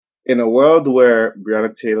In a world where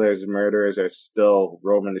Breonna Taylor's murderers are still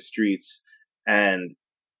roaming the streets and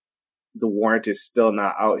the warrant is still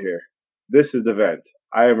not out here, this is the event.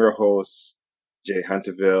 I am your host, Jay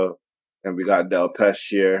Hunterville, and we got Del Pesh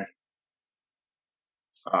here.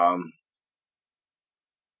 Um,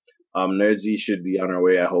 Nerdsy should be on our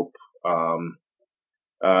way, I hope.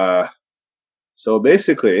 Uh, so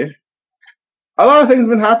basically, a lot of things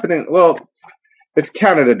been happening. Well, it's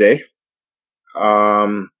Canada Day.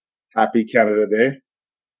 Happy Canada Day.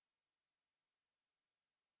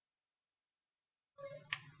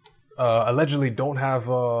 Allegedly don't have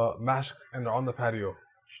a mask and they're on the patio.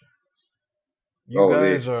 You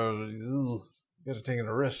guys are taking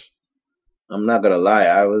a risk. I'm not gonna lie.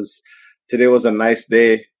 Today was a nice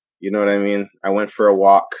day. You know what I mean? I went for a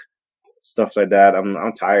walk, stuff like that.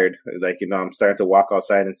 I'm tired. I'm starting to walk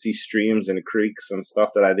outside and see streams and creeks and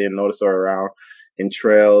stuff that I didn't notice were around in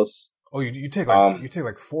trails. Oh, you take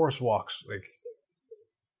like forest walks, like.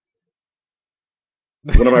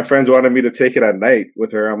 One of my friends wanted me to take it at night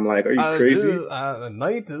with her. I'm like, are you crazy? At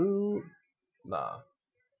night? Nah.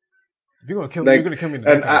 If you're gonna kill me, you're gonna kill me.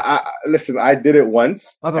 And listen, I did it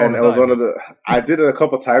once, and it was I did it a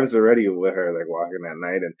couple times already with her, like walking at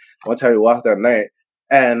night. And one time we walked at night,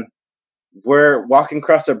 and we're walking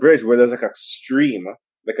across a bridge where there's like a stream,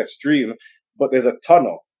 but there's a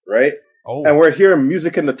tunnel, right? Oh. And we're hearing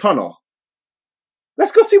music in the tunnel.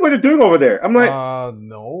 Let's go see what they're doing over there. I'm like,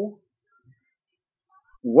 no.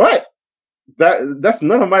 What? That's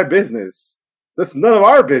none of my business. That's none of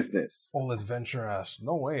our business. Old adventure ass.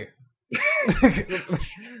 No way.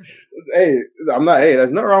 Hey,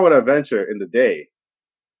 there's nothing wrong with adventure in the day.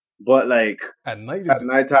 But like at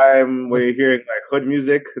nighttime where you're hearing like hood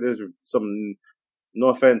music, there's some, no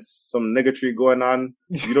offense, some niggatry going on.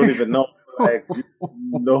 You don't even know. Like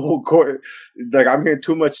like I'm hearing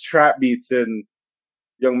too much trap beats and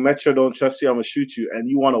Young Metro don't trust you, I'm gonna shoot you, and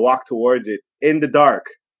you want to walk towards it in the dark.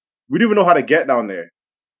 We don't even know how to get down there.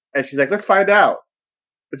 And she's like, let's find out.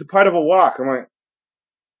 It's a part of a walk. I'm like,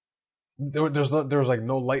 there was like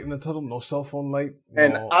no light in the tunnel, no cell phone light. No.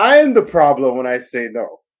 And I'm the problem when I say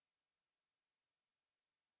no.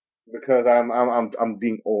 Because I'm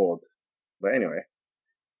being old. But anyway.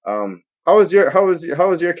 How was your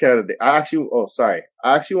Canada Day? I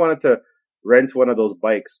actually wanted to rent one of those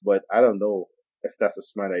bikes, but I don't know if that's a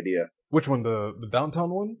smart idea. Which one? The downtown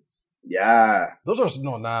one? Yeah. Those are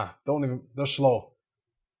don't even. They're slow.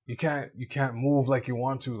 You can't move like you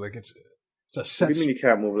want to. Like it's a set. What do you mean you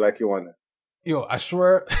can't move like you want to? Yo, I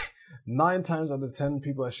swear, 9 times out of 10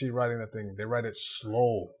 people I see riding that thing, they ride it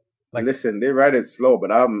slow. Like, listen, they ride it slow,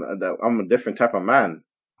 but I'm a different type of man.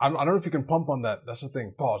 I don't know if you can pump on that. That's the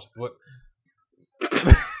thing. Pause. What?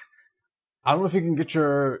 I don't know if you can get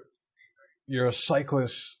your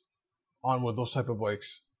cyclist on with those type of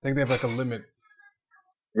bikes. I think they have like a limit.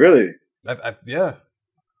 Really? Yeah.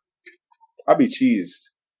 I'll be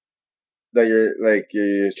cheesed that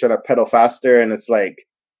you're trying to pedal faster and it's like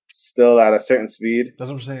still at a certain speed.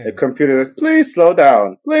 That's what I'm saying. The computer says, please slow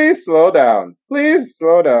down. Please slow down. Please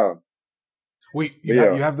slow down. Wait, you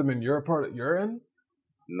have them in your part you're in?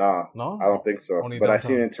 No, I don't think so. Only but downtown. I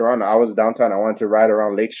seen it in Toronto. I was downtown. I wanted to ride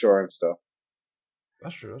around Lakeshore and stuff.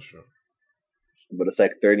 That's true. But it's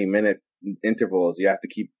like 30-minute intervals. You have to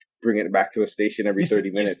keep bringing it back to a station every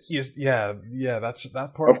 30 minutes. Yeah. That's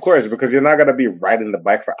that part. Of course, because you're not gonna be riding the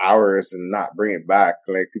bike for hours and not bring it back.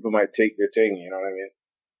 Like people might take your thing. You know what I mean?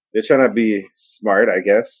 They're trying to be smart, I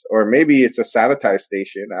guess, or maybe it's a sanitized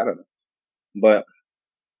station. I don't know. But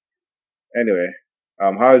anyway,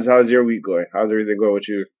 how's your week going? How's everything going with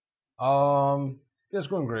you? It's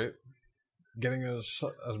going great. Getting as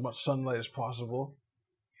much sunlight as possible.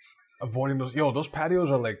 Avoiding those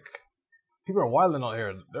patios are like, people are wilding out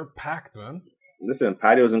here. They're packed, man. Listen,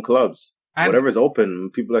 patios and clubs. And whatever's open,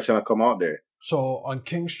 people are trying to come out there. So on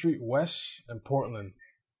King Street West in Portland,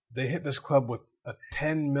 they hit this club with a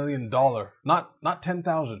 $10 million, not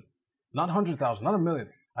 10,000, not 100,000, not $1 million,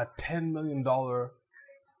 a $10 million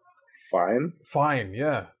fine. Fine,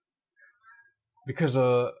 yeah. Because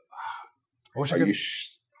I wish I could.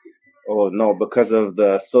 Oh no, because of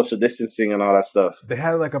the social distancing and all that stuff. They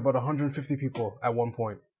had like about 150 people at one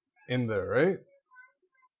point in there, right?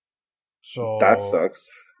 So that sucks.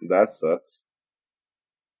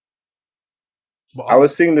 But I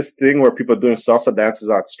was seeing this thing where people doing salsa dances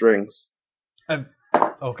on strings. And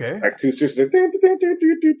okay, like two sisters, like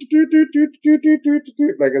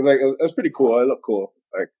it's pretty cool. It looked cool,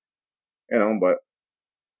 like but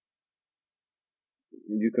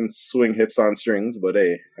you can swing hips on strings. But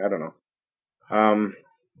hey, I don't know.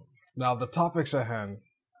 Now the topics at hand.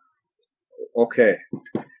 Okay.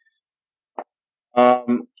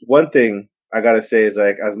 One thing I gotta say is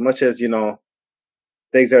like, as much as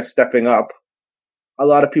things are stepping up, a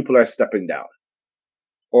lot of people are stepping down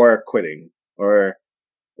or quitting or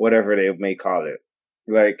whatever they may call it.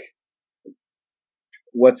 Like,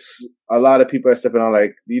 what's a lot of people are stepping on,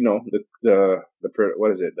 like,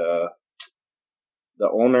 what is it, the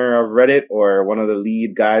owner of Reddit or one of the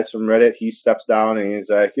lead guys from Reddit, he steps down and he's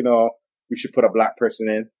like, we should put a black person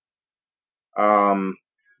in.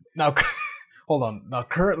 Now, hold on. Now,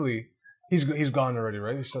 currently, he's gone already,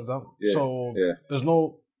 right? He stepped down. Yeah, So yeah. there's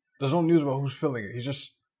no news about who's filling it. He's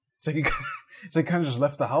just it's like he kind of just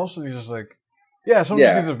left the house and he's just like, yeah, someone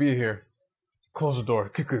just needs to be here. Close the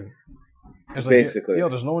door. It's like, basically,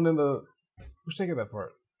 there's no one in the who's taking that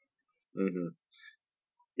part. Mm-hmm.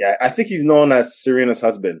 Yeah, I think he's known as Serena's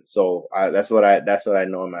husband, so that's what I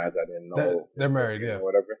know him as. I didn't know they're married, yeah, or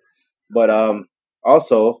whatever. But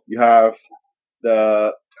also you have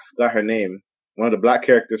got her name, one of the black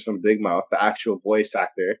characters from Big Mouth, the actual voice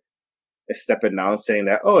actor, is stepping down, saying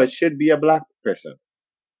that it should be a black person,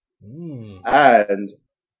 and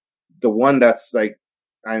the one that's like,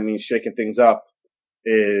 shaking things up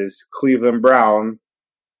is Cleveland Brown.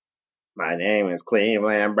 My name is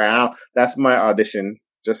Cleveland Brown. That's my audition.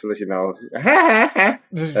 Just to let you know,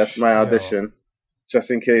 that's my audition.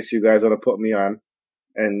 Just in case you guys want to put me on,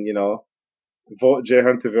 and vote Jay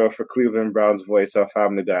Hunterville for Cleveland Brown's voice on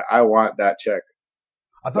Family Guy. I want that check.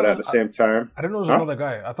 But at the same time, I didn't know it was another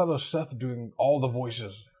guy. I thought it was Seth doing all the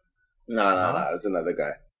voices. No, it's another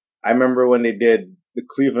guy. I remember when they did the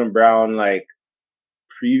Cleveland Brown like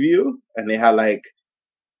preview, and they had like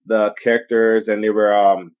the characters, and they were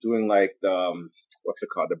doing like the what's it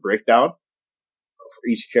called, the breakdown for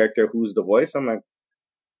each character, who's the voice. I'm like,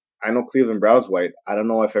 I know Cleveland Brown's white. I don't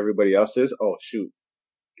know if everybody else is. Oh shoot,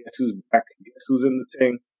 guess who's back? Guess who's in the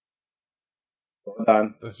thing? Hold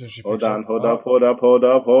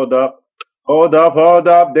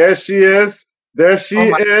up. There she is. There she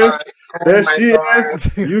is. There she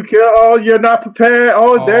is. You can't. You're not prepared.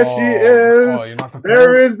 There she is. You're not prepared.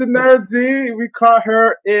 There is the Nerd Z. We caught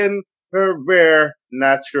her in her rare,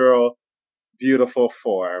 natural, beautiful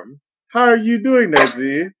form. How are you doing, Nerd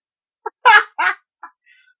Z?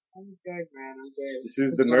 I'm good, man. I'm good. This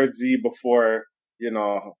is the Nerd Z before,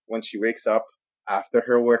 when she wakes up, after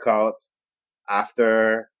her workout,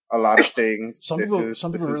 after a lot of things. Some people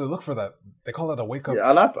really look for that. They call it a wake up.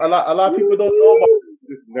 Yeah, a lot of people don't know about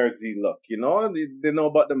this Nerd Z look. They know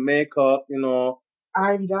about the makeup.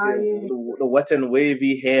 I'm dying. The wet and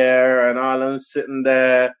wavy hair and all them sitting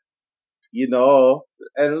there.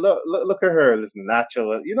 And look at her, this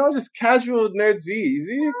natural. Just casual Nerd Z.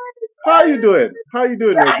 Z, how are you doing?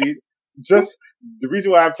 Nerd Z? Just the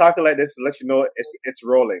reason why I'm talking like this is to let you know it's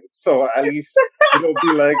rolling. So at least you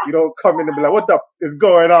don't come in and be like, what the is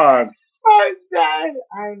going on? I'm dead.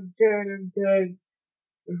 I'm good.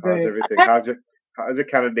 How's everything? How's your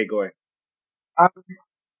Canada day going?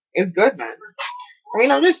 It's good, man.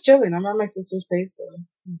 I'm just chilling. I'm at my sister's place. So.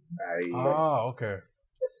 Okay.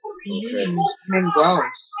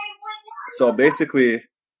 So basically,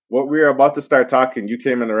 what we are about to start talking, you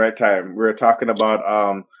came in the right time. We were talking about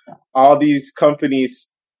all these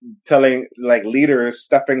companies telling, like, leaders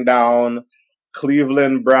stepping down.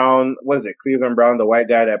 Cleveland Brown, what is it? Cleveland Brown, the white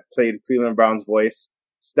guy that played Cleveland Brown's voice,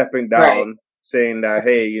 stepping down, right, saying that,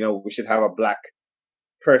 hey, we should have a black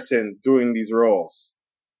person doing these roles.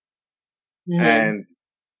 Mm-hmm. And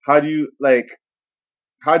how do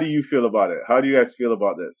you feel about it? How do you guys feel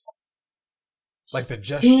about this? Like the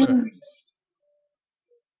gesture.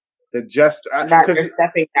 The gesture. That they're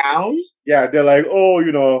stepping down? Yeah, they're like,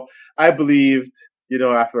 I believed,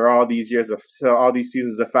 after all these years all these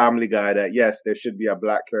seasons of Family Guy, that yes, there should be a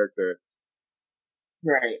black character.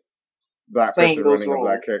 Right. Black person running a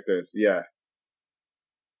black characters. Yeah.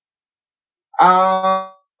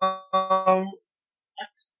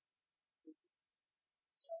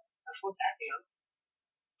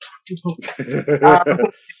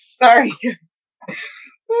 Sorry.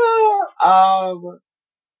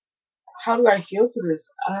 How do I feel to this?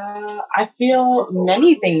 I feel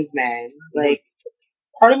many things, man. Like,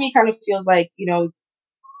 part of me kind of feels like,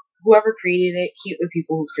 whoever created it, keep the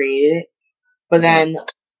people who created it. But then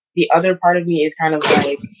the other part of me is kind of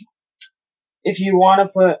like, if you want to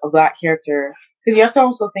put a black character, because you have to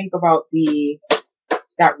also think about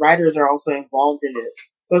that writers are also involved in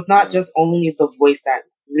this. So it's not just only the voice that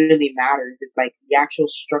really matters. It's like the actual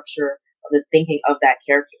structure of the thinking of that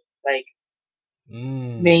character. Like,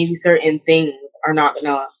 maybe certain things are not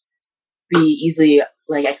gonna be easily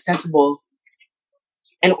like accessible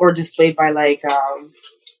and or displayed by like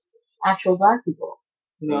actual black people,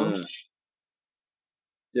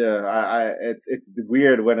 Yeah, it's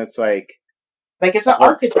weird when it's like it's an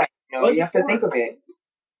archetype. You have to think of it.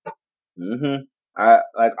 Mm-hmm.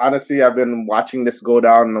 Honestly, I've been watching this go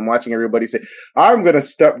down, and I'm watching everybody say, "I'm gonna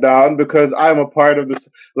step down because I'm a part of this."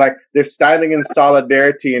 Like they're standing in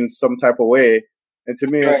solidarity in some type of way, and to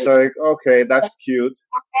me, it's like, okay, that's cute,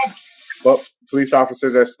 but police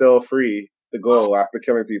officers are still free to go after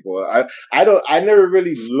killing people. I never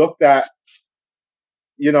really looked at,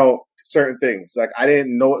 certain things. Like I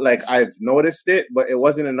didn't know, like I've noticed it, but it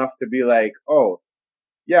wasn't enough to be like, oh,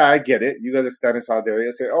 yeah, I get it. You guys are standing solidarity.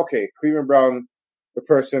 I say, okay, Cleveland Brown, the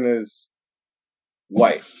person is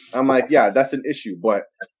white. I'm like, yeah, that's an issue, but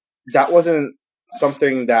that wasn't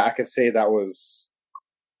something that I could say that was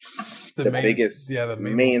the biggest,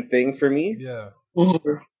 main thing for me. Yeah.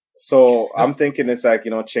 So I'm thinking it's like,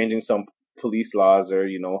 changing some police laws or,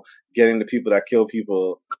 getting the people that kill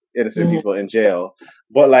people, innocent people in jail.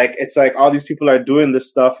 But like, it's like all these people are doing this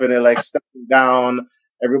stuff and they're like stepping down.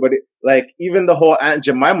 Everybody, like, even the whole Aunt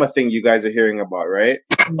Jemima thing you guys are hearing about, right?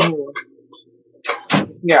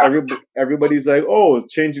 Yeah. Everybody's like, oh,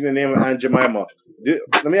 changing the name of Aunt Jemima.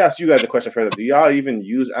 Let me ask you guys a question further. Do y'all even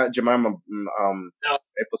use Aunt Jemima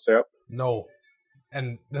maple syrup? No.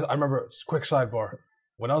 And I remember, quick sidebar.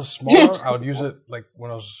 When I was smaller, I would use it like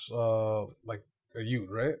when I was like a youth,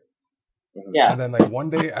 right? Yeah. And then like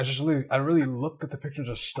one day, I really looked at the picture, and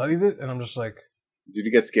just studied it, and I'm just like, did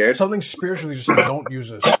you get scared? Something spiritually just said, don't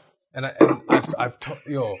use this. And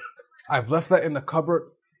I've left that in the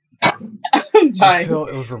cupboard until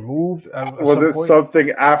it was removed. Was it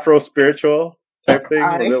something Afro-spiritual type thing?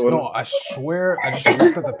 No, I swear, I just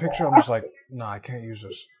looked at the picture, I'm just like, nah, I can't use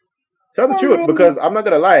this. Tell the truth, because I'm not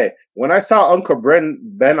gonna lie. When I saw Uncle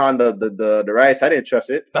Ben on the rice, I didn't trust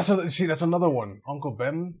it. That's another one. Uncle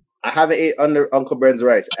Ben? I haven't ate under Uncle Ben's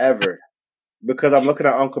rice, ever. Because I'm looking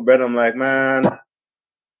at Uncle Ben, I'm like, man,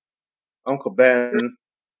 Uncle Ben,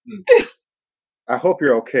 I hope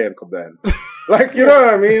you're okay, Uncle Ben. Like, you know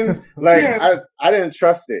what I mean? Like, I didn't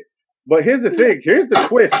trust it. But here's the thing. Here's the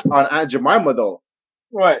twist on Aunt Jemima, though.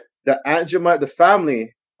 What? The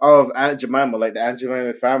family of Aunt Jemima, like the Aunt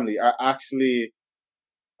Jemima family, are actually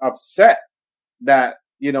upset that,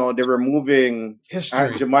 they're removing history.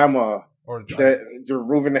 Aunt Jemima, they're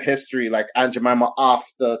removing the history, like Aunt Jemima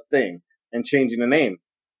off the thing and changing the name.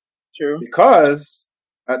 True. Because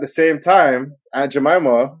at the same time, Aunt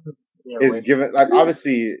Jemima is given, like,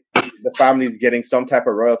 obviously the family's getting some type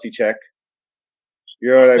of royalty check.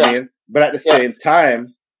 You know what I mean? But at the same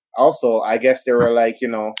time, also, I guess they were like,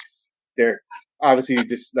 they're obviously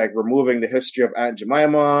just like removing the history of Aunt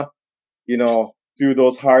Jemima, through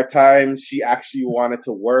those hard times. She actually wanted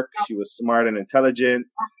to work. She was smart and intelligent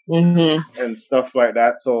and stuff like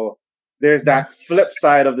that. So there's that flip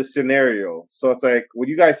side of the scenario. So it's like, when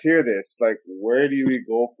you guys hear this, like, where do you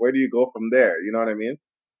go from there? You know what I mean?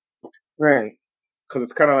 Right. Because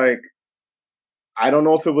it's kind of like, I don't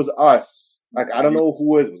know if it was us. Like, I don't know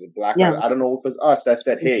who it was. Was it Black? I don't know if it was us that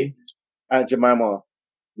said, hey, Aunt Jemima,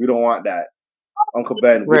 we don't want that. Uncle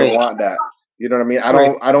Ben, we don't want that. You know what I mean?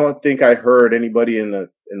 I don't think I heard anybody in the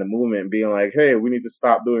movement being like, hey, we need to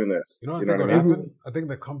stop doing this. You know what happened? I think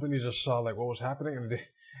the company just saw like what was happening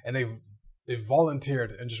and they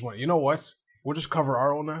volunteered and just went, you know what? We'll just cover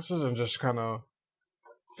our own asses and just kind of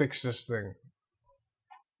fix this thing.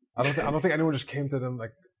 I don't think anyone just came to them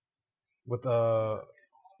like with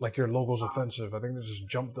like your logo's offensive. I think they just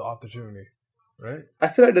jumped the opportunity, right? I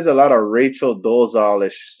feel like there's a lot of Rachel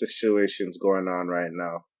Dolezal-ish situations going on right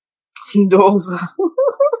now. Dolezal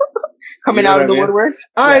coming out of the woodwork.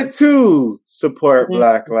 I too support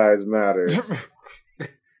Black Lives Matter.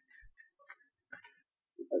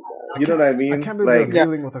 You know what I mean? I can't believe they're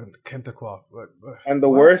dealing with a kente cloth. And the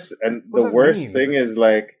worst thing is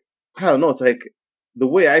like, I don't know. It's like the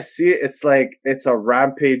way I see it, it's like it's a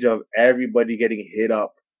rampage of everybody getting hit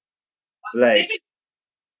up. Like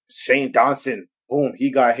Shane Dawson, boom,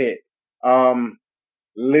 he got hit.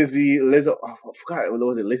 Lizzie, I forgot,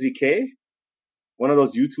 was it Lizzie K? One of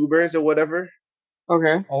those YouTubers or whatever.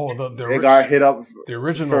 Okay. Oh, they got hit up. The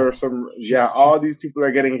original. For some, all these people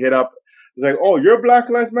are getting hit up. It's like, oh, your Black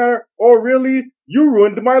Lives Matter? Oh, really? You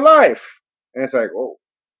ruined my life. And it's like, oh.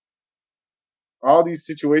 All these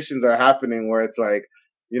situations are happening where it's like,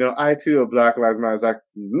 I too have Black Lives Matter. It's like,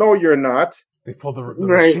 no, you're not. They pulled the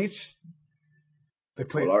receipts. They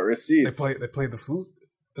pull out receipts. They play the flute.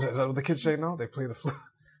 Is that what the kids say now? They play the flute.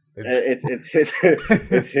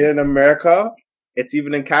 It's here in America. It's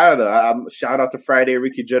even in Canada. Shout out to Friday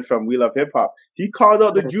Ricky Judd from We Love Hip Hop. He called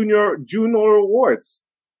out the Juno Awards.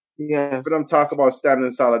 Yeah. But I'm talking about standing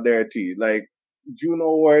in solidarity. Like, Juno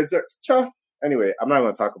Awards, anyway, I'm not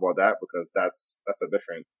going to talk about that because that's a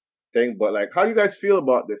different thing. But like, how do you guys feel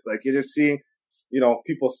about this? Like, you're just seeing,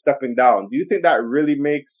 people stepping down. Do you think that really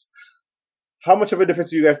makes? How much of a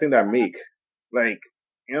difference do you guys think that make? Like,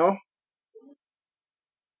 you know?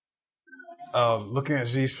 Looking at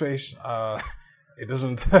Z's face, it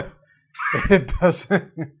doesn't. It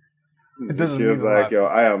doesn't. It doesn't Zakir's mean a like, lot. yo,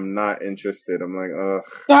 I am not interested. I'm like, ugh.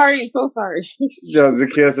 Sorry, so sorry. Yo,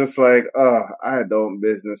 Zakir's just like, ugh, I don't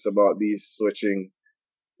business about these switching.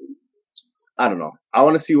 I don't know. I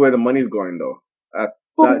want to see where the money's going though. That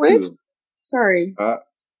Which? too. Sorry.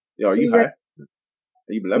 Yo, are you high? Are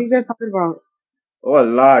you What are blem? you guys talking about? Oh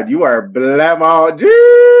Lord, you are blem out.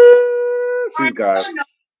 She's gone.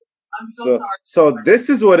 I'm so sorry. So this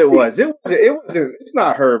is what it was. It wasn't. It's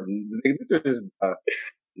not her. This is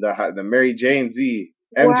the Mary Jane Z,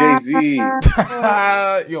 MJZ.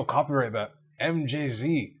 Wow. Yo, copyright that.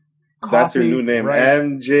 MJZ. That's her new name, Copyright.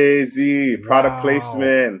 MJZ. Product Wow.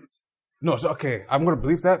 placement. No, it's okay. I'm gonna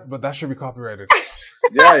bleep that, but that should be copyrighted.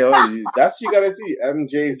 Yeah, yo, that's what you gotta see.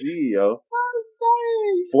 MJZ, yo.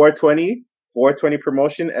 420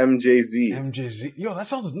 promotion, MJZ. MJZ. Yo, that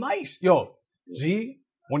sounds nice. Yo, Z,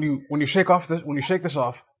 when you shake this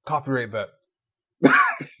off, copyright that.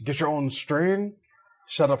 Get your own strain,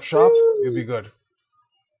 set up shop, you'll be good.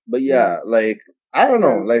 But yeah, like, I don't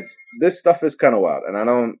know, like, this stuff is kind of wild, and I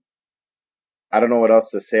don't know what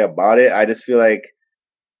else to say about it. I just feel like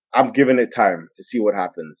I'm giving it time to see what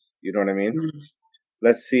happens. You know what I mean? Mm-hmm.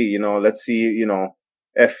 Let's see,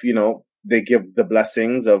 if, they give the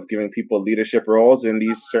blessings of giving people leadership roles in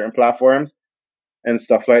these certain platforms and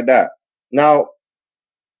stuff like that. Now,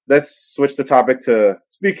 let's switch the topic to,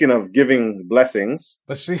 speaking of giving blessings.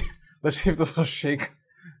 Let's see if this will shake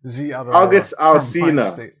Z out of August her mind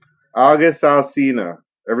Alsina. state. August Alsina.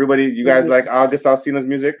 Everybody, you guys like August Alsina's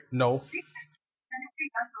music? No.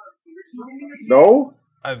 No?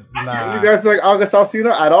 Nah. You guys like August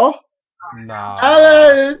Alsina at all? Nah.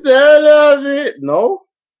 I love it. No?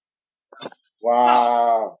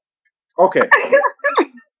 Wow. Okay.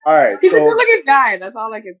 All right. He's a good looking guy. That's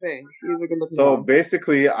all I can say. He's a good looking guy. So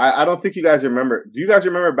basically, I don't think you guys remember. Do you guys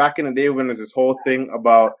remember back in the day when there's this whole thing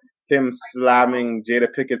about him slamming Jada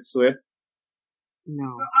Pinkett Smith?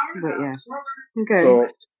 No, but yes. Okay. So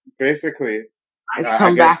basically, it's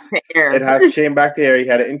come back to air. It has came back to air. He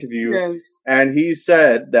had an interview, Yes. and he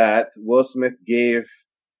said that Will Smith gave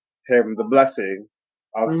him the blessing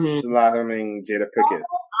of slamming Jada Pinkett.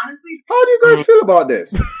 Honestly, how do you guys feel about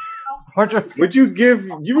this? Would you give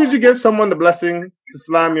someone the blessing to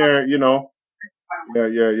slam your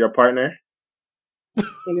partner?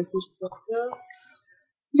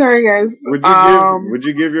 Sorry, guys. Would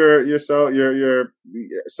you give your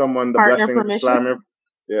someone the blessing permission? to slam him?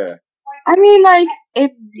 Yeah. I mean, like,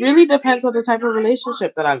 it really depends on the type of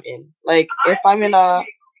relationship that I'm in. Like, if I'm in a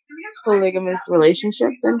polygamous relationship,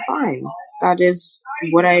 then fine. That is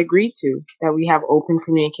what I agreed to. That we have open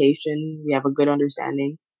communication, we have a good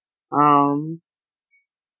understanding. And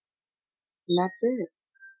that's it.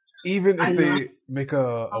 Even if they make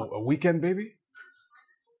a weekend baby?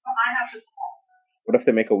 What if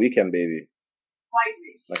they make a weekend baby?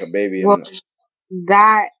 Like a baby? Well,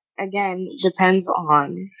 that, again, depends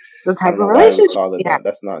on the type of Why relationship. we call it that.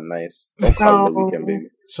 That's not nice. Don't call it the weekend baby.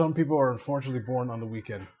 Some people are unfortunately born on the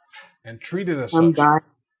weekend and treated as I'm such. dying.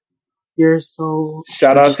 You're so...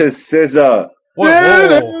 Shout out to SZA.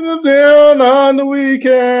 Down on the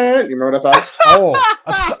weekend. You remember that song? Oh,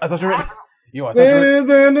 I thought you were... Yo, I thought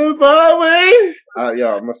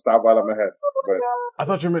yo, I'm gonna stop while I'm ahead. But I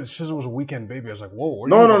thought you meant SZA was a weekend baby. I was like, whoa.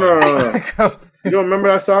 No. You don't remember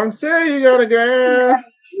that song? Say you got a girl.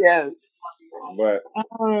 Yes. But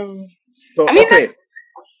so I mean, okay.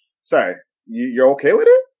 Sorry, you're okay with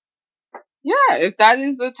it? Yeah, if that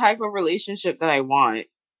is the type of relationship that I want,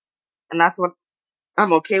 and that's what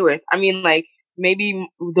I'm okay with. I mean, like, maybe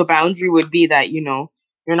the boundary would be that, you're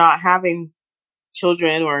not having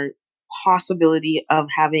children or possibility of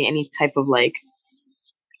having any type of, like,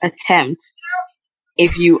 attempt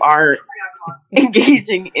if you are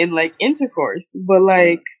engaging in, like, intercourse. But,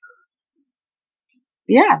 like,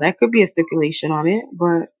 yeah, that could be a stipulation on it,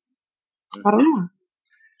 but I don't know.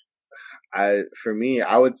 For me,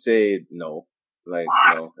 I would say no. Like,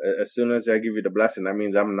 no. As soon as I give you the blessing, that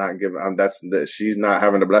means I'm not giving. She's not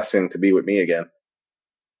having the blessing to be with me again.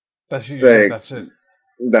 That's it.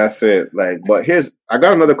 That's it. Like, but I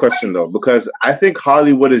got another question though, because I think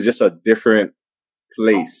Hollywood is just a different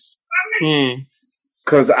place.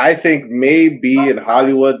 Because I think maybe in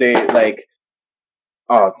Hollywood they like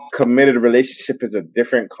a committed relationship is a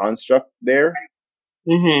different construct there.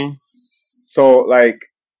 Mm-hmm. So like,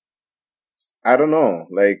 I don't know.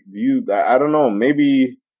 Like, I don't know.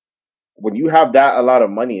 Maybe when you have that a lot of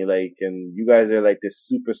money, like, and you guys are like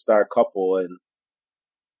this superstar couple, and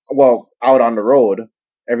well, out on the road,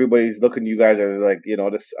 everybody's looking at you guys as like,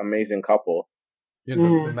 this amazing couple. You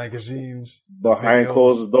know, the magazines, the Behind videos.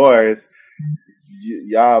 closed doors,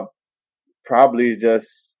 y'all probably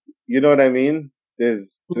just, you know what I mean?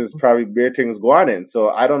 There's probably weird things going on. So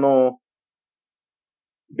I don't know.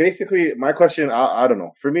 Basically, my question, I don't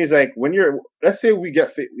know. For me, is like when let's say we get,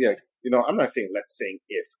 I'm not saying let's say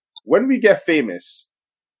if, when we get famous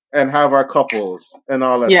and have our couples and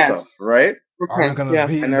all that stuff, right? Are we gonna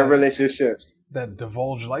be in our relationships? That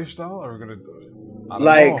divulge lifestyle? Or are we gonna,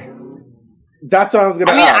 like, know. That's what I was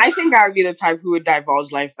gonna ask. I think I would be the type who would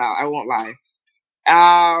divulge lifestyle. I won't lie.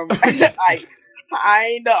 I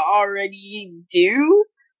kind of already do.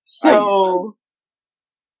 So,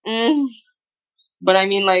 but I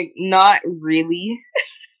mean, like, not really.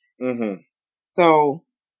 Mm-hmm. So,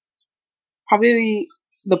 probably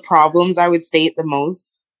the problems I would state the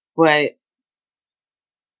most, but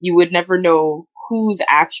you would never know whose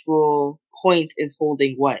actual point is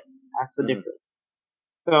holding what. That's the difference.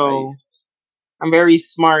 So, I'm very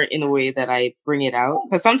smart in the way that I bring it out.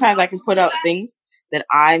 Because sometimes I can put out things that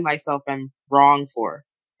I myself am wrong for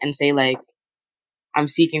and say, like, I'm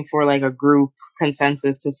seeking for like a group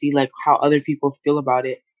consensus to see like how other people feel about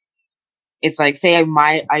it. It's like, say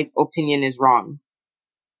my opinion is wrong.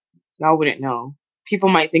 I wouldn't know. People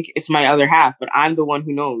might think it's my other half, but I'm the one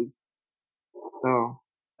who knows. So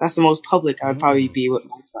that's the most public I would probably be with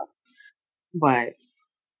myself. But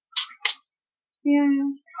yeah,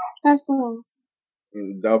 that's the most.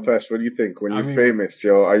 Delpesh, what do you think when you're famous,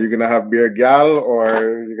 yo? Are you gonna have beer gal or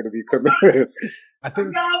are you gonna be committed? I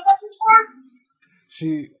think.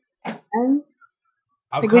 See,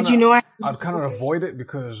 I'd kind of avoid it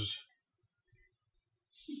because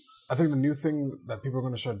I think the new thing that people are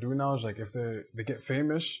going to start doing now is like if they get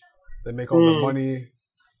famous, they make all the money,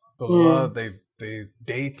 blah, blah, blah, they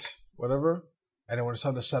date, whatever, and then when it's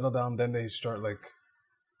time to settle down, then they start like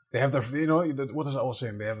they have their what is I always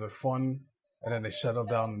saying? They have their fun, and then they settle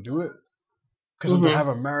down and do it. Because if they have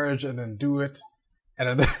a marriage and then do it,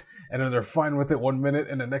 and then they're fine with it 1 minute,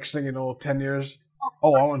 and the next thing you know, 10 years,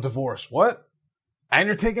 oh, I want a divorce. What? And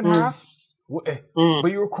you're taking half? But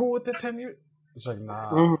you were cool with the 10 years? It's like,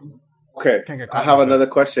 nah. Okay, I have another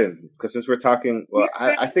question. Because since we're talking, well,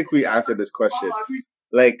 I think we answered this question.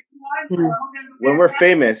 Like, when we're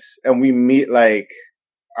famous and we meet, like,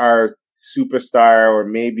 our superstar or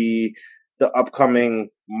maybe the upcoming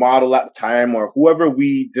model at the time or whoever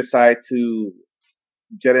we decide to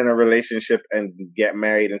get in a relationship and get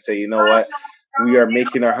married and say, you know what? We are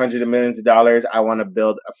making our hundreds of millions of dollars. I want to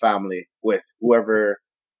build a family with whoever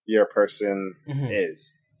your person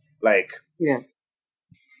is. Like, yes.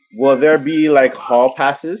 Will there be like hall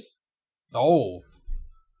passes? Oh,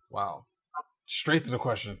 wow! Straight to the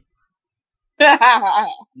question.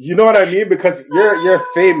 You know what I mean? Because you're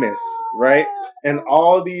famous, right? And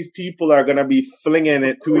all these people are gonna be flinging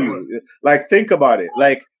it to you. Like, think about it.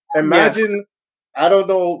 Like, imagine. I don't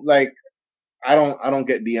know. Like, I don't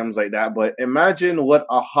get DMs like that. But imagine what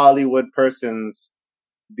a Hollywood person's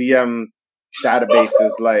DM database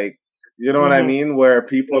is like. You know what I mean? Where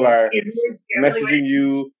people are messaging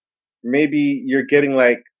you. Maybe you're getting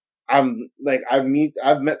like, I've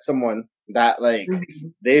met someone that like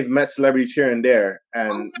they've met celebrities here and there,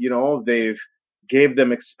 and they've gave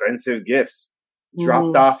them expensive gifts,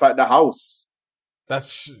 dropped off at the house.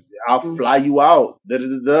 I'll fly you out.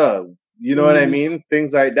 You know what I mean?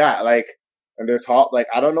 Things like that. Like, and there's like,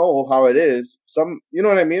 I don't know how it is. You know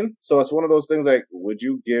what I mean? So it's one of those things like, would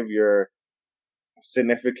you give your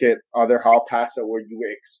significant other hall pass, or would you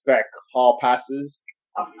expect hall passes?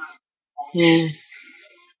 I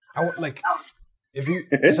would like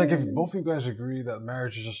it's like if both of you guys agree that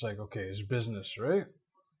marriage is just like, okay, it's business, right?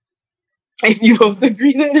 If you both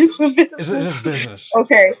agree that it's a business, it's just business.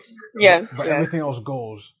 Okay, yes, but everything else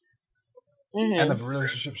goes, and the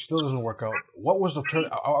relationship still doesn't work out. What was the turn?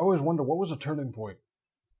 I always wonder what was the turning point.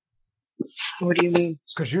 What do you mean?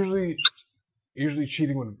 Because usually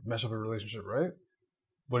cheating would mess up a relationship, right?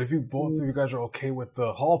 But if both of you guys are okay with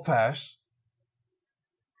the hall pass,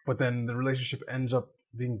 but then the relationship ends up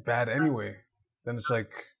being bad anyway, then it's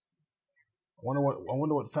like, I wonder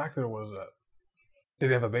what factor was that. Did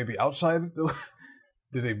they have a baby outside?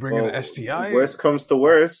 Did they bring in an STI? Worst comes to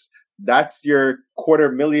worst, that's your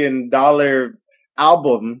 $250,000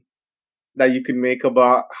 album that you can make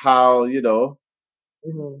about how,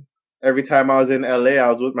 every time I was in LA, I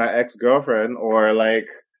was with my ex-girlfriend, or like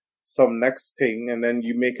some next thing, and then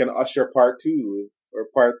you make an Usher part 2 or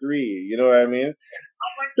part 3. You know what I mean?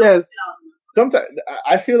 Yes. sometimes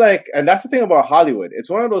I feel like, and that's the thing about Hollywood. It's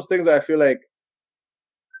one of those things that I feel like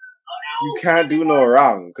you can't do no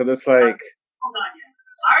wrong because it's like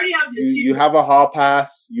you have a hall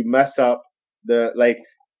pass, you mess up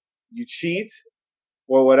you cheat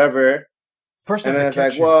or whatever, First, and then it's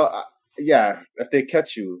like, well, yeah, if they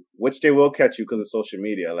catch you, which they will catch you because of social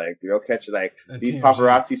media, like they'll catch you. Like and these TMZ.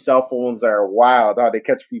 paparazzi cell phones are wild how they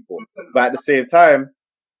catch people, but at the same time,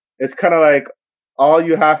 it's kind of like all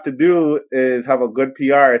you have to do is have a good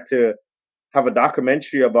PR to have a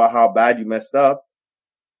documentary about how bad you messed up,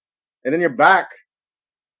 and then you're back.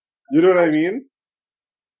 You know what I mean?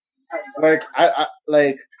 Like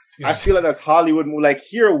I feel like that's Hollywood. Like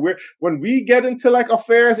here, when we get into like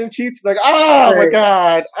affairs and cheats, like my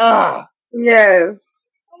god, Yes.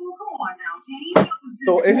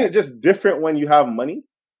 So is it just different when you have money?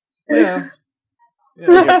 Yeah.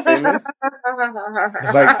 When you're famous?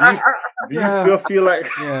 Like, do you still feel like?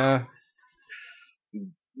 Yeah.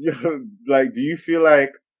 Like, do you feel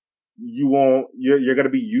like you won't? You're gonna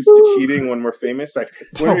be used to cheating when we're famous? Like,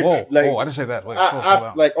 when I didn't say that. Wait,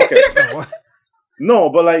 like, okay.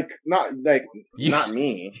 No, but like, not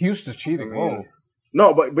me. Used to cheating. Whoa.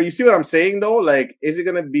 No, but you see what I'm saying though? Like, is it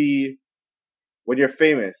gonna be when you're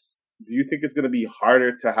famous? Do you think it's gonna be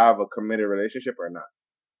harder to have a committed relationship or not?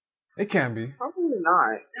 It can be. Probably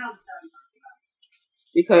not.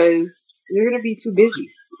 Because you're gonna be too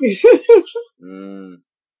busy.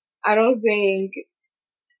 I don't think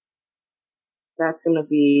that's gonna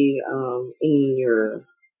be in your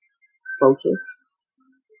focus.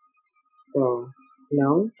 So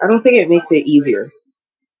no, I don't think it makes it easier.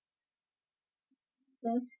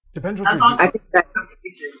 Depends what you do. I think that.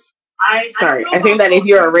 I think that if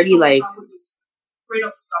you're already like,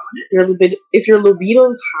 if your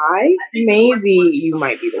libido's high, maybe you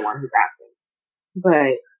might be the one who's asking.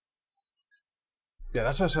 But yeah,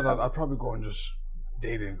 that's why I said I'd probably go and just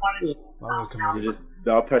dating. You just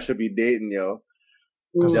Delpech should be dating, yo.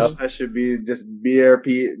 Delpech should be just beer,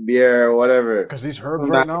 whatever. Because these herbs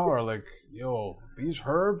right now are like, yo, these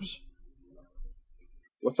herbs.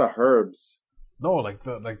 What's a herbs? No, like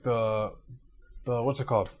the what's it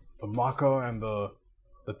called? The maca and the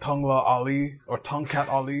Tungla Ali or Tungcat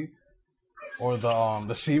Ali or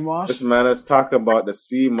the sea moss. This man is talking about the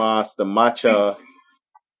sea moss, the matcha,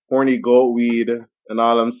 horny goat weed, and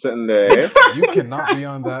all them sitting there. You cannot be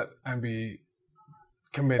on that and be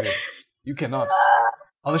committed. You cannot,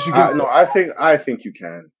 unless you give. No, I think you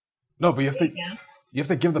can. No, but you have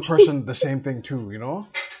to give the person the same thing too. You know,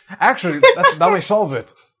 actually, that way solve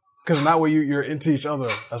it, because in that way you're into each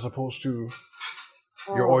other as opposed to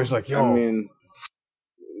you're always like, yo. I mean,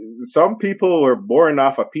 some people were born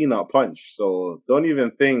off a peanut punch, so don't even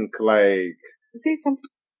think like. You say some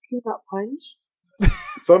peanut punch?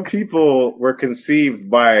 Some people were conceived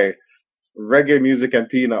by reggae music and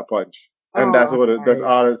peanut punch, and that's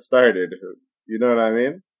all it started. You know what I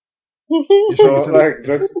mean?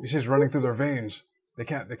 It's just running through their veins. They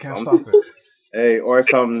can't stop it. Hey, or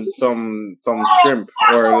some shrimp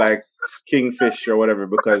or like kingfish or whatever,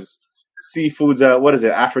 because seafood's what is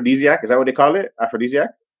it? Aphrodisiac? Is that what they call it?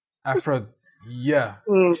 Aphrodisiac? Yeah.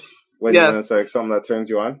 When it's like something that turns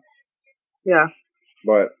you on. Yeah.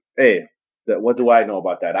 But hey, what do I know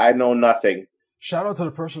about that? I know nothing. Shout out to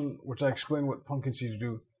the person which I explained what pumpkin seeds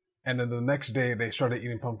do, and then the next day they started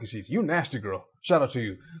eating pumpkin seeds. You nasty girl. Shout out to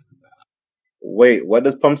you. Wait, what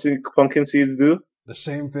does pumpkin seeds do? The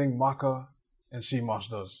same thing maca and sea moss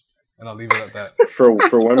does, and I'll leave it at that. For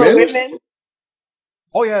women?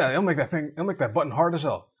 Oh yeah, it'll make that button hard as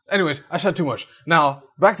hell. Anyways, I said too much. Now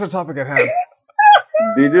back to the topic at hand.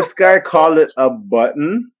 Did this guy call it a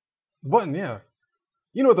button? Button, yeah.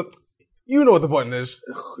 You know what the button is.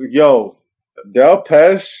 Yo,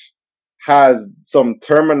 Delpech has some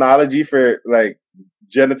terminology for like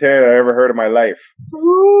genitalia I ever heard in my life.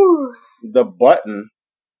 Ooh. The button.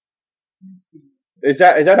 Is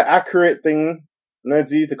that an accurate thing,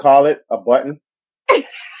 Nancy, to call it a button?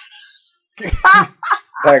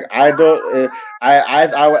 Like I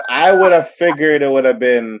would have figured it would have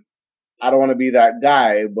been. I don't want to be that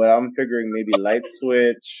guy, but I'm figuring maybe light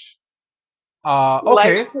switch. Okay.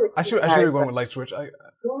 Light switch. I should be going with light switch.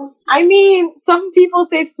 I mean, some people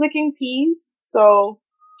say flicking peas, so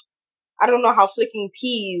I don't know how flicking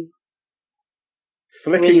peas.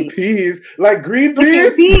 Flicking peas? Like green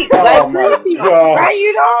peas? Oh my God. Right,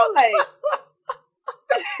 you know, like.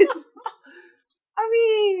 I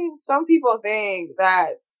mean, some people think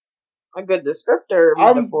that's a good descriptor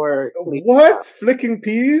for what? Flicking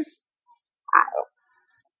peas?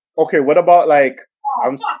 Okay, what about like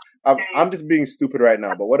I'm just being stupid right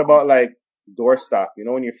now, but what about like doorstop. You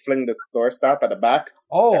know when you fling the doorstop at the back?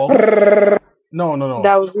 Oh, okay. No.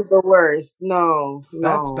 That would be the worst. No.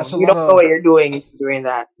 That's a You lot don't of know what you're doing if you're doing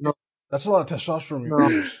that. No. that's a lot of testosterone you No.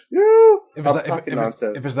 use. Yeah, If I'm it's, talking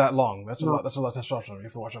nonsense. if it's that long, that's a No. lot. That's a lot of testosterone. You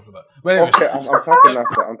have to watch out for that. But anyways, Okay, I'm talking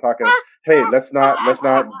nonsense. I'm talking. Hey, let's not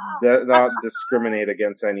discriminate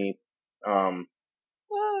against any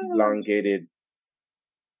elongated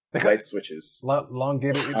light switches.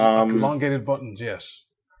 elongated buttons. Yes.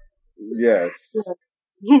 Yes,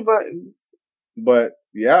 Buttons. but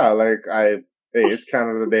yeah, like hey, it's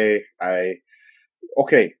Canada Day.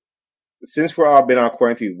 Okay. Since we're all been on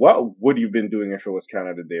quarantine, what would you been doing if it was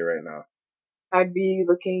Canada Day right now? I'd be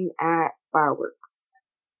looking at fireworks.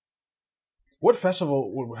 What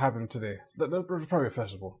festival would happen today? There's probably a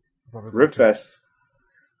festival. Ribfest.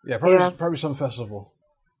 Yeah, probably Yes. probably some festival.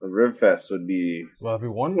 Ribfest would be. Well, that'd be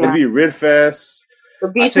one. Yeah. It'd be Ribfest. The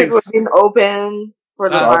I beaches think would be open for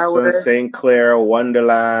the Salsa, fireworks. St. Clair,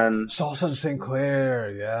 Wonderland. Salsa and St.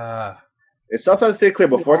 Clair. Yeah. Is Salsa and St. Clair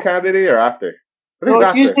before Canada Day or after? I think No, it's it's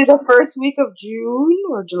after. usually the first week of June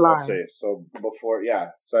or July. I'll say so before. Yeah,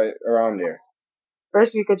 so around there.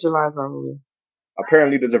 First week of July, probably.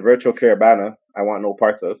 Apparently, there's a virtual caravana. I want no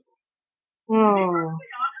parts of. Oh.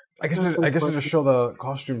 I guess That's they just show the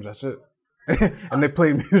costumes. That's it. And they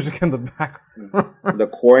play music in the background. The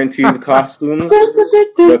quarantine costumes.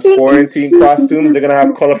 The quarantine costumes. They're gonna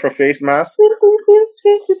have colorful face masks.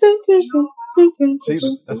 See,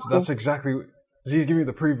 that's exactly. He's giving you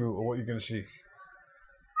the preview of what you're gonna see.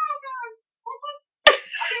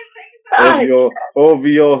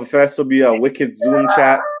 OVO Fest will be a wicked Zoom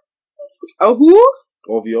chat. A who?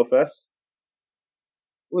 OVO Fest.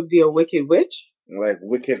 Would be a wicked witch? Like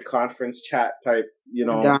wicked conference chat type,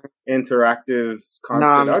 Nah. interactive concert.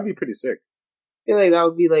 Nah. That would be pretty sick. I feel like that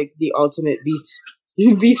would be like the ultimate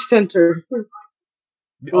beef center. The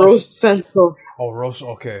Roast central. Oh, roast.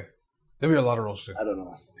 Okay, there'll be a lot of roasting. I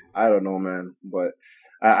don't know, man. But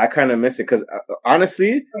I kind of miss it because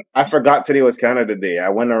honestly, I forgot today was Canada Day. I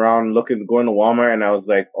went around going to Walmart, and I was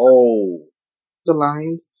like, oh, The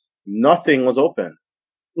lines. nothing was open.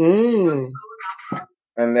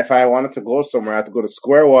 And if I wanted to go somewhere, I had to go to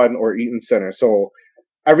Square One or Eaton Center. So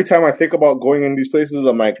every time I think about going in these places,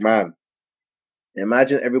 I'm like, man,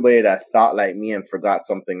 imagine everybody that thought like me and forgot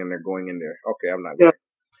something and they're going in there. Okay, I'm not going.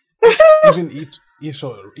 Even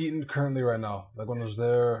Eaton currently right now, like when I was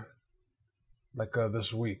there, like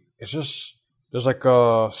this week, it's just there's like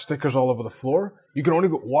stickers all over the floor. You can only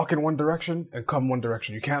walk in one direction and come one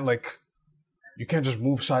direction. You can't just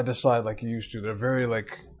move side to side like you used to. They're very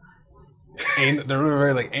they're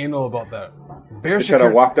very anal about that. They're trying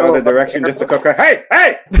to walk the other direction just to come. Hey!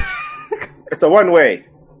 It's a one way.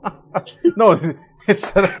 No, it's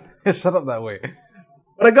set up that way.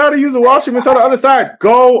 But I gotta use the washroom. It's on the other side.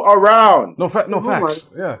 Go around. No facts.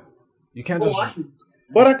 Yeah, you can't just.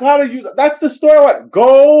 But I gotta use. That's the story. What?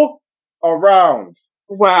 Go around.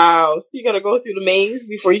 Wow. So you gotta go through the maze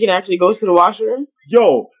before you can actually go to the washroom?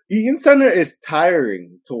 Yo, Eaton Center is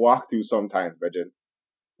tiring to walk through sometimes, Bridget.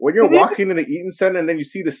 When you're walking in the Eaton Center and then you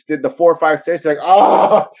see the 4 or 5 stairs, you're like,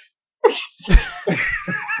 oh!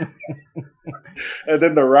 And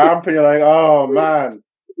then the ramp, and you're like, oh, man.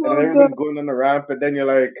 And then everybody's going on the ramp, and then you're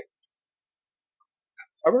like...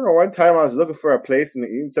 I remember one time I was looking for a place in the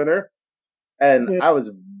Eaton Center, and I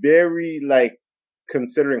was very,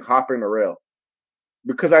 considering hopping the rail.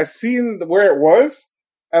 Because I seen where it was,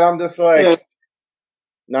 and I'm just like...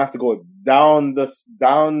 Now I have to go down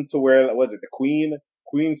to where, was it, the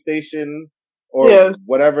Queen Station or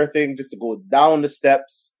whatever thing, just to go down the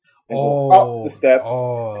steps and go up the steps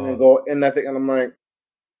and then go in that thing. And I'm like,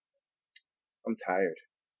 I'm tired.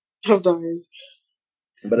 I'm dying.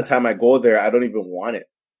 By the time I go there, I don't even want it.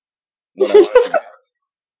 What I want to do.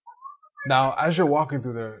 Now, as you're walking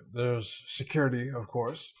through there, there's security, of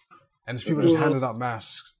course, and there's people just handing out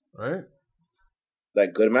masks, right?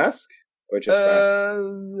 Like good mask or just masks?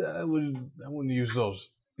 I wouldn't use those.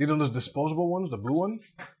 You know those disposable ones, the blue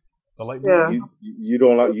ones, the light blue. Yeah. You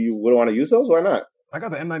wouldn't want to use those? Why not? I got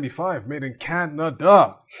the N95 made in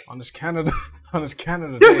Canada on this Canada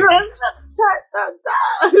day.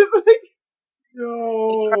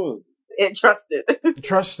 Yo,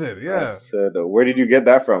 Trusted, yeah. Where did you get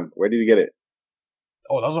that from? Where did you get it?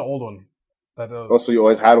 Oh, that was an old one. So you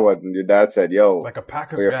always had one, and your dad said, "Yo, like a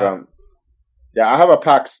pack of where you're from." Yeah, I have a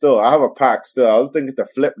pack still. I was thinking to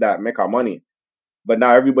flip that, make our money. But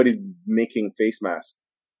now everybody's making face masks.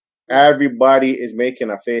 Everybody is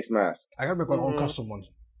making a face mask. I gotta make my own custom ones.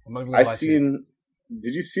 I'm not even I seen.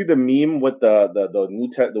 Did you see the meme with the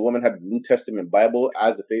woman had the New Testament Bible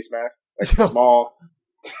as the face mask, like small?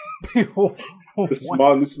 People The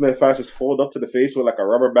small nuclear fast is fold up to the face with like a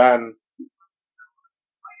rubber band.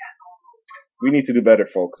 We need to do better,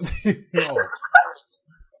 folks. No.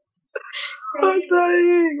 I'm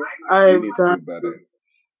dying. We need to do better.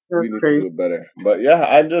 That's We need crazy. to do better. But yeah,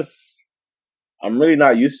 I'm really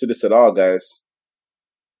not used to this at all, guys.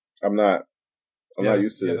 I'm not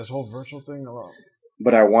used to this whole virtual thing.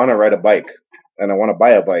 But I want to ride a bike, and I want to buy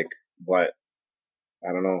a bike, but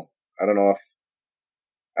I don't know. I don't know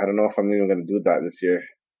if I'm even gonna do that this year.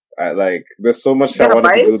 There's so much I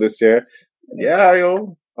wanted to do this year. Yeah,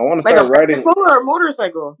 yo. I want to start riding. Like a bicycle or a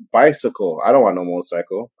motorcycle? Bicycle. I don't want no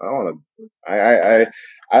motorcycle. I don't want to.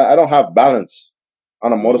 I don't have balance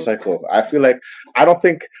on a motorcycle. I feel like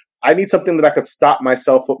I need something that I could stop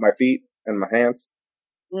myself with my feet and my hands.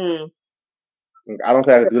 I don't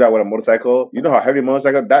think I could do that with a motorcycle. You know how heavy a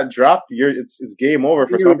motorcycle that drop? It's game over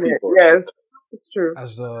for some people. Yes, it's true.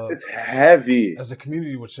 It's heavy. As the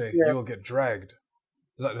community would say, you will get dragged.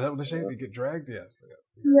 Is that what they say? They get dragged? Yeah.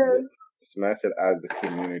 Yes. Smash it as the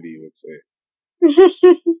community would say.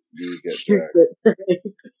 You get dragged.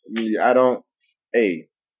 I don't have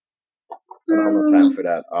no time for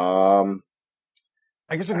that. I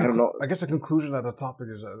don't know. I guess the conclusion of the topic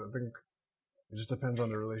is I think it just depends on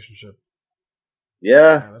the relationship.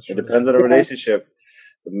 Yeah, it depends on the relationship.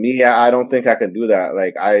 Me, I don't think I can do that.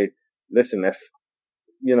 Like, listen, if,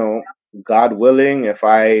 God willing, if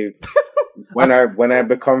when I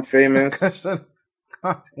become famous,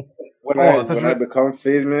 when I become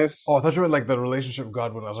famous. Oh, I thought you meant like the relationship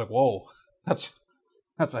God willing. I was like, whoa, that's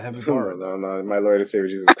a heavy bar. No, my Lord and Savior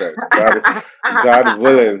Jesus Christ. God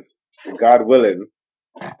willing,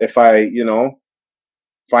 if I,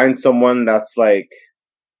 find someone that's like,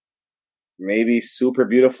 maybe super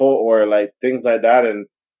beautiful or like things like that, and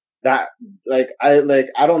that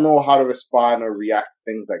I don't know how to respond or react to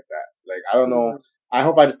things like that. Like I don't know. I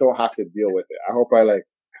hope I just don't have to deal with it. I hope I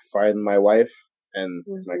find my wife and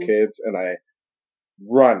my kids and I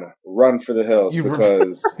run for the hills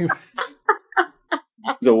because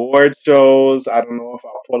the award shows. I don't know if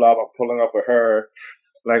I'll pull up. I'm pulling up with her,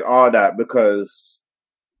 like all that because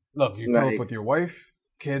look, you pull up with your wife,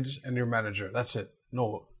 kids, and your manager. That's it.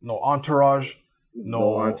 No entourage.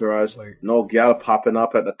 No entourage. No gal popping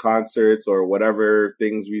up at the concerts or whatever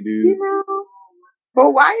things we do.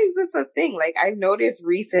 But why is this a thing? Like, I've noticed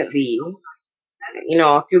recently,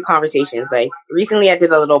 a few conversations. Like, recently I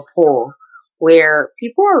did a little poll where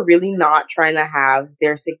people are really not trying to have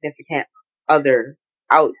their significant other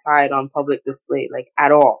outside on public display, like,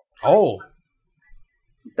 at all. Oh.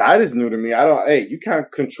 That is new to me. You can't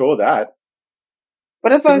control that.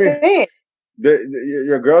 But that's what I'm saying.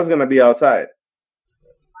 Your girl's gonna be outside,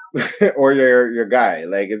 or your guy,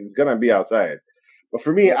 like it's gonna be outside. But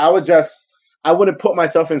for me, I wouldn't put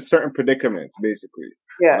myself in certain predicaments. Basically,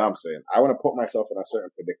 yeah, what I'm saying, I wouldn't put myself in a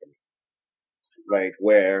certain predicament, like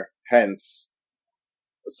where hence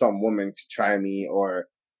some woman could try me or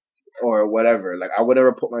whatever. Like I would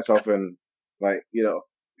never put myself in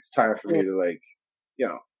it's time for me to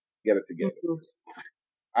get it together.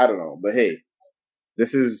 I don't know, but hey,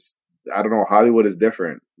 this is. I don't know. Hollywood is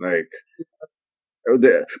different. But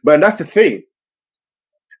that's the thing.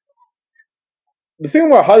 The thing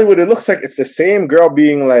about Hollywood, it looks like it's the same girl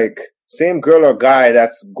same girl or guy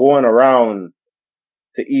that's going around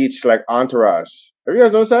to each entourage. Have you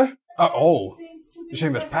guys noticed that? You're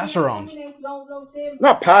saying there's pass arounds?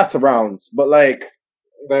 Not pass arounds, but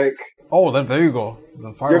there you go.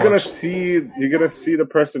 You're gonna see the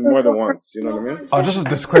person more than once. You know what I mean? Oh, just a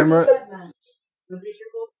disclaimer.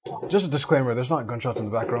 Just a disclaimer, there's not gunshots in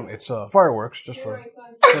the background. It's fireworks, just for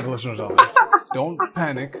the listeners out there. Don't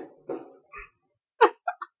panic.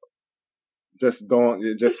 Just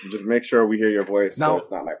make sure we hear your voice so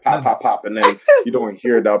it's not like pop, pop, pop, and then you don't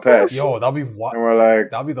hear Dalpesh. Yo, that'll be wild. And we're like,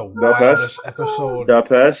 that'll be the wildest episode.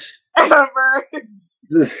 Dalpesh? Ever.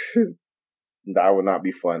 That would not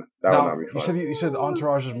be fun. Would not be fun. You said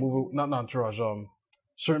entourages move, not entourage,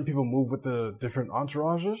 certain people move with the different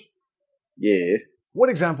entourages? Yeah. What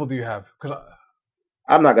example do you have?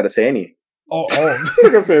 I'm not gonna say any. Oh.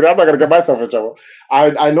 I'm gonna say that. I'm not gonna get myself in trouble.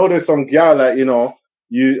 I know there's some gal that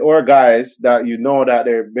or guys that that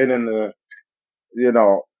they've been in the,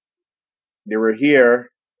 they were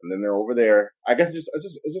here and then they're over there. I guess it's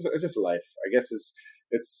just life.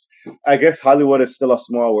 I guess Hollywood is still a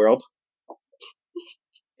small world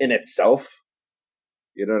in itself.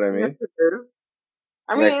 You know what I mean?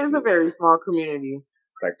 It is a very small community.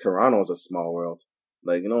 Like Toronto's a small world.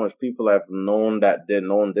 If people have known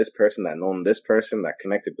this person, that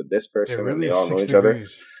connected with this person, really and they all know each other.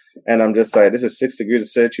 And I'm just like, this is 6 degrees of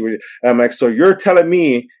situation. And I'm like, so you're telling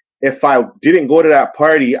me if I didn't go to that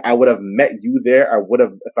party, I would have met you there. I would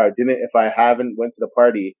have, if I haven't went to the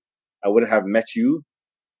party, I wouldn't have met you.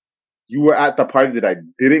 You were at the party that I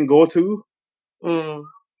didn't go to. Mm.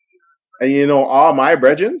 And you know, all my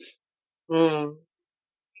brethrens. Mm.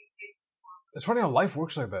 It's funny how life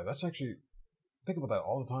works like that. That's actually, I think about that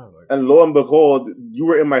all the time. Like, and lo and behold, you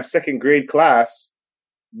were in my second grade class,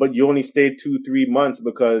 but you only stayed 2-3 months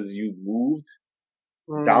because you moved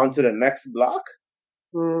down to the next block.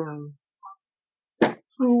 Mm.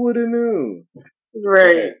 Who would have knew?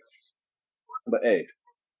 Right. But hey,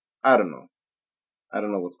 I don't know. I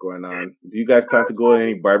don't know what's going on. Do you guys plan to go to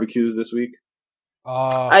any barbecues this week?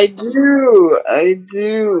 I do.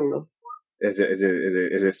 Is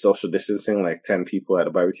it social distancing, like 10 people at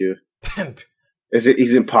a barbecue? 10. Is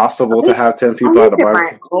it impossible to have 10 people at a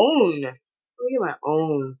barbecue? I'm gonna get my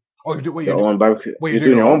own. Oh, you do wait, your own barbecue. Wait, you're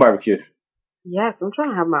doing your own barbecue. Yes, I'm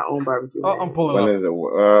trying to have my own barbecue. Oh, I'm pulling when up. Is it?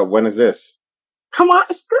 When is this? Come on,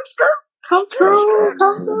 skirt. Come through.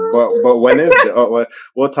 But when is it?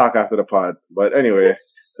 We'll talk after the pod. But anyway,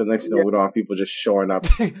 because next you know, we don't want people just showing up.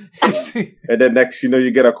 And then next you know,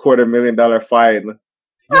 you get a $250,000 fine.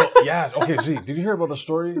 Yo, yeah, okay, Z, did you hear about the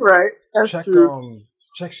story? Right. That's check true.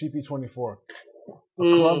 Check CP.094. A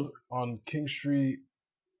club on King Street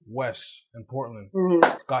West in Portland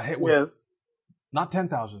got hit with not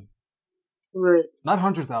 10,000. Right. Not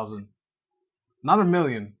 100,000. Not $1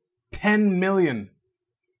 million. 10 million.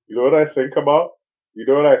 You know what I think about?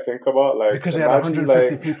 Like, because they had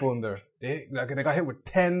 150 people in there. They got hit with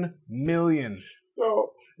 10 million.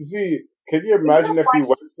 No, Z, can you imagine if you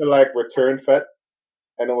went to like Return Fete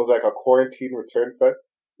and it was like a quarantine Return Fete?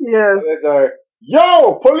 Yes. And it's like,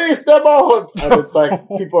 yo, police them out! And it's like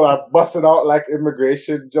people are busting out like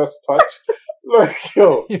immigration just touch. Like,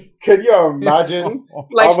 yo, can you imagine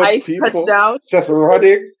like how much people just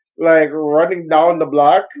running down the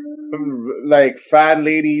block? Like fan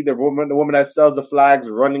lady, the woman that sells the flags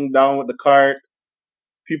running down with the cart,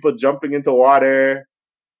 people jumping into water.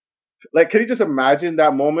 Like, can you just imagine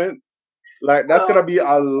that moment? Like, that's gonna be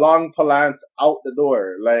a long palance out the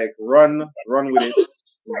door. Like, run with it.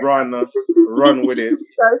 Run with it.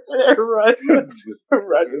 Run.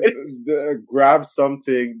 Grab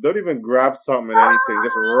something. Don't even grab something and anything.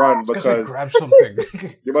 Just run because grab something.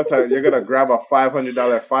 you're gonna grab a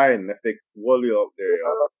 $500 fine if they wall you up there.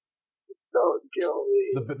 Yo. Don't kill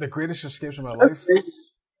me. The greatest escapes of my life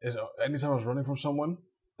is anytime I was running from someone.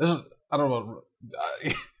 This is I don't know.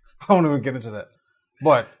 I won't even get into that.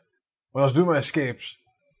 But when I was doing my escapes,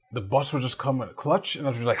 the bus would just come in a clutch, and I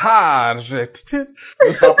was just like, ha! And it's like,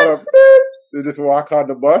 just hop up. They just walk on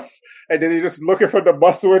the bus, and then you're just looking from the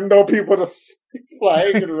bus window, people just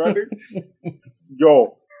flying and running.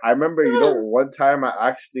 Yo, I remember, you know, one time it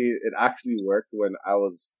actually worked when I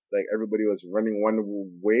was, like, everybody was running one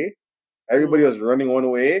way. Everybody was running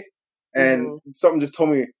one way, and something just told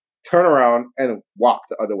me, turn around and walk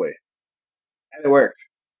the other way. And it worked.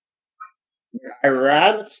 I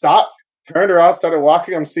ran, stopped, turned around, started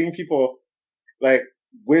walking. I'm seeing people, like,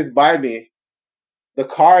 whiz by me. The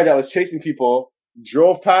car that was chasing people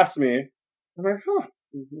drove past me. I'm like,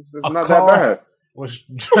 this is not that bad.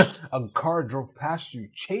 A car drove past you,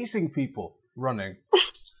 chasing people, running.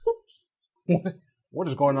 What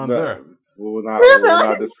is going on there? We will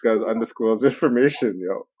not discuss undisclosed information,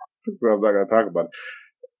 yo. I'm not gonna talk about it.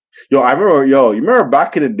 Yo, you remember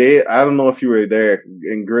back in the day, I don't know if you were there,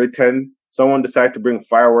 in grade 10, someone decided to bring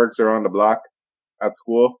fireworks around the block at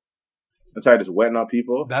school. Decided just wetting out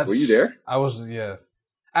people. Were you there? I was, yeah.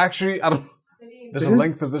 Actually, I don't, there's a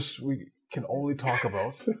length of this we can only talk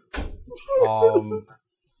about.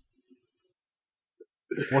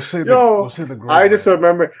 We'll say the I just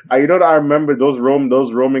remember, you know what I remember? Those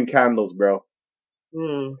Roman candles, bro.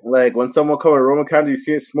 Like, when someone come with Roman candles, you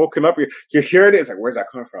see it smoking up, you hear it, it's like, where's that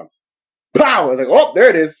coming from? Pow! It's like, oh, there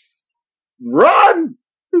it is. Run!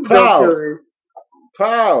 Pow!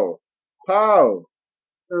 Pow! Pow!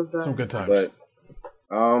 Some good times. But,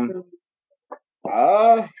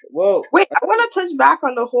 well. Wait, I want to touch back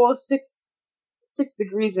on the whole six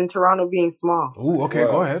degrees in Toronto being small. Ooh, okay,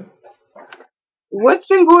 go ahead. What's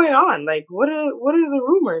been going on? Like, what are the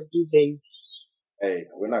rumors these days? Hey,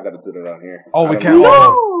 we're not gonna do that on here. Oh, we can't.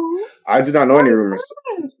 No. I do not know any rumors.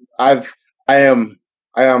 I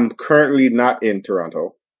am currently not in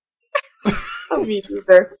Toronto. Me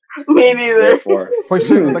neither. Therefore, wait,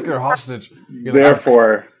 you like you're a hostage.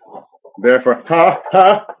 Therefore,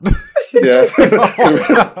 yes.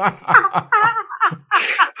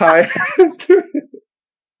 Hi.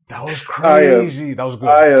 That was crazy. That was good.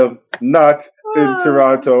 I am not in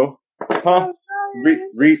Toronto.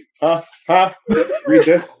 Read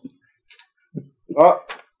this.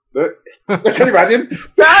 Can you imagine?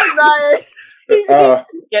 I'm sorry.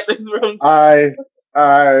 Get this from.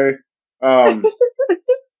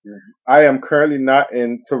 I am currently not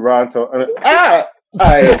in Toronto.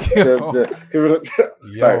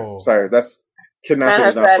 Sorry. That's kidnapping Man is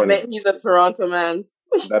has not to funny. admit he's a Toronto man.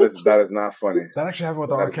 That is not funny. That actually happened with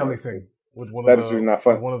the R. Kelly thing. With one That of is the, really not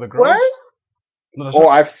funny. with one of the girls. What? Oh,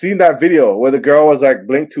 I've seen that video where the girl was like,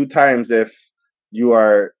 blink 2 times if you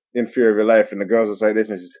are in fear of your life, and the girl's just like this,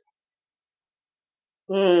 and she's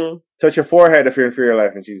touch your forehead if you're in fear of your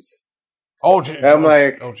life, and she's I'm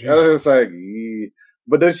like, I was just like,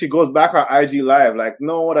 but then she goes back on IG Live, like,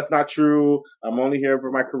 no, that's not true. I'm only here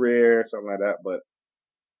for my career, something like that. But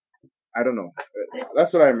I don't know.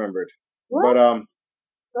 That's what I remembered. What? But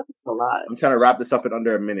That's a lot. I'm trying to wrap this up in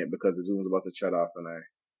under a minute because the Zoom's about to shut off, and I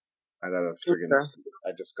gotta friggin'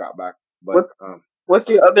 I just got back. But what's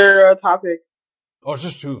the other topic? Oh, it's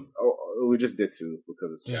just 2. Oh, we just did 2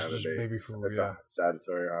 because it's Just Canada Day. baby food, It's a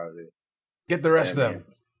statutory holiday. Get the rest of them.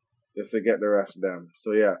 Just to get the rest of them.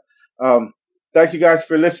 So yeah. Thank you guys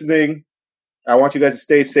for listening. I want you guys to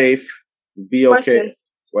stay safe. Be okay. Question.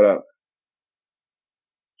 What up?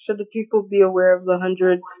 Should the people be aware of the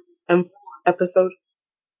 100th episode?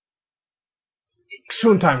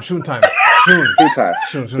 Soon time. Soon time.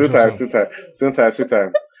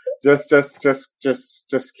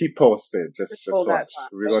 Just keep posted. Just watch.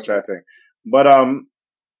 We're gonna try to think. But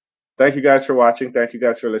thank you guys for watching. Thank you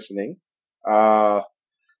guys for listening. Follow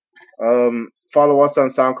us on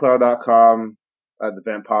SoundCloud.com at the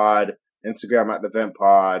Vent Pod, Instagram at the Vent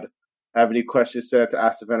Pod. Have any questions, send it to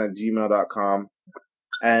askthevent@gmail.com.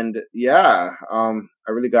 And yeah, I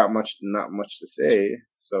really got not much to say.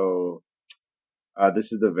 So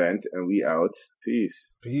this is the Vent, and we out.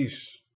 Peace.